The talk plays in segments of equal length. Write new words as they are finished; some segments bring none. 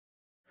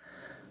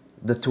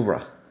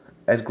Datura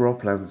at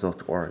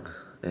growplants.org,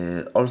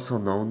 also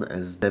known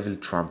as devil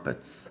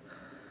trumpets.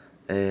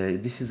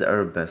 This is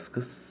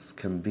arabescus,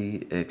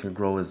 can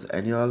grow as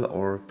annual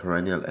or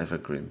perennial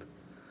evergreen.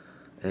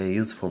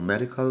 Used for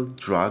medical,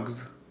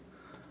 drugs,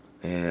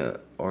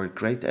 or a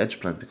great edge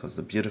plant because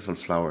the beautiful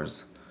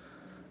flowers.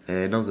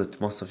 I know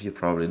that most of you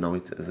probably know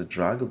it as a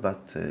drug,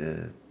 but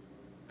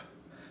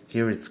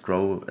here it's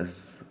grown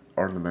as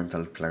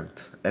ornamental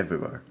plant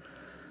everywhere.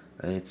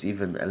 It's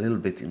even a little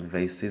bit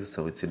invasive,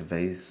 so it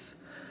invades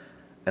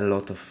a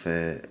lot of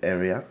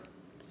area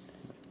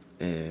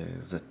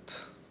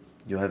that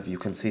you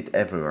can see it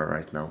everywhere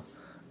right now,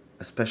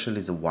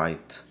 especially the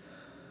white,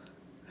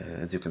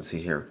 as you can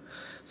see here.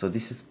 So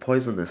this is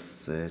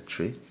poisonous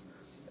tree.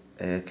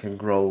 Can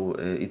grow.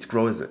 It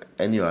grows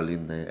annual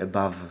in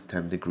above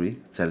 10 degree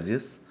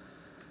Celsius.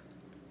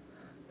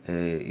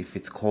 If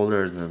it's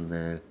colder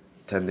than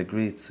 10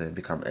 degrees, it's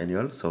become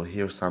annual. So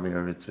here some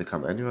year it's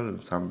become annual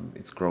and some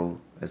it's grow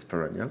as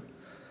perennial.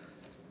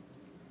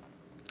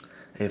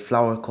 A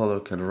flower color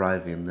can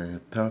arrive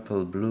in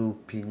purple, blue,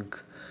 pink,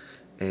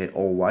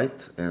 or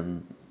white,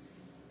 and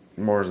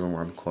more than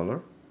one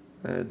color.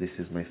 This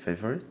is my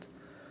favorite.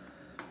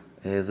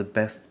 The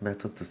best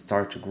method to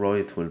start to grow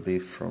it will be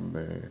from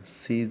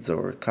seeds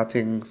or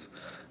cuttings.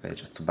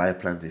 Just to buy a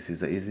plant, this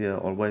is easier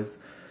always.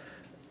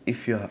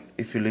 If you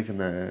live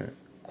in a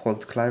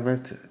cold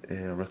climate,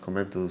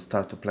 recommend to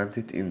start to plant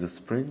it in the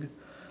spring.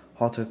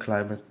 Hotter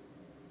climate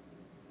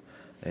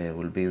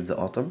will be in the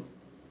autumn,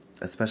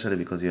 especially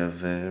because you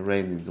have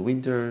rain in the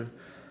winter,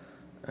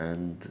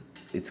 and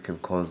it can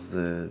cause.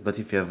 But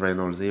if you have rain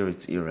all year,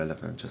 it's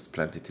irrelevant. Just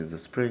plant it in the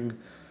spring;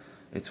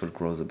 it will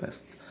grow the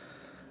best.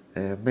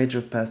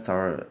 Major pests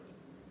are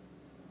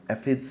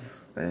aphids.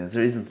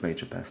 There isn't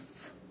major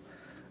pests.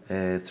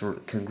 It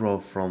can grow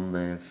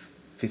from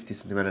 50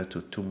 centimeter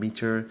to 2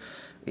 meter.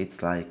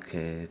 It's like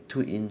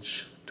 2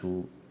 inch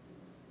to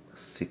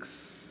 2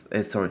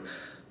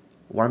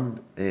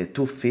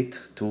 feet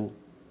to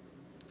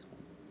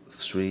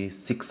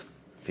 6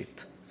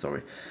 feet.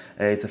 Sorry,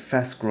 it's a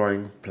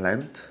fast-growing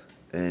plant.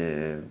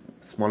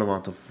 Small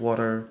amount of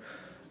water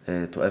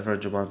to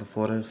average amount of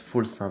water.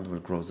 Full sun will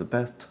grow the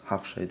best.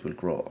 Half shade will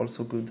grow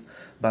also good,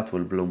 but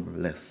will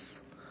bloom less.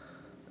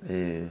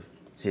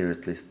 Here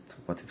at least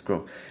what it's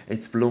grow.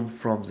 It's bloom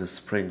from the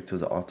spring to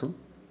the autumn,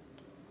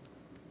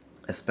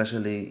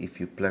 especially if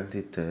you plant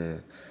it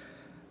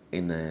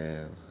in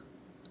a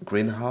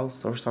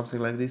greenhouse or something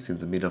like this in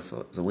the middle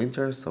of the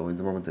winter. So in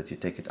the moment that you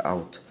take it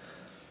out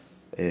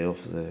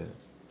of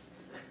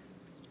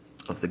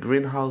the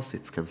greenhouse,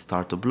 it can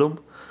start to bloom.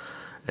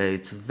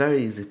 It's a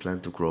very easy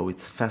plant to grow.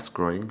 It's fast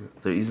growing.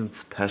 There isn't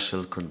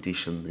special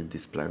condition in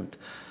this plant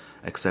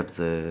except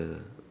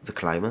the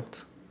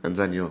climate, and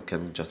then you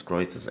can just grow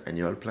it as an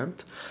annual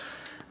plant.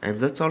 And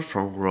that's all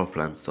from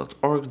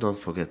growplants.org. Don't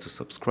forget to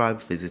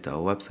subscribe, visit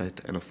our website,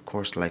 and of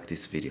course like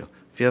this video.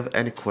 If you have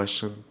any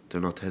question,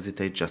 do not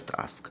hesitate, just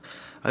ask.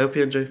 I hope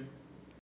you enjoy.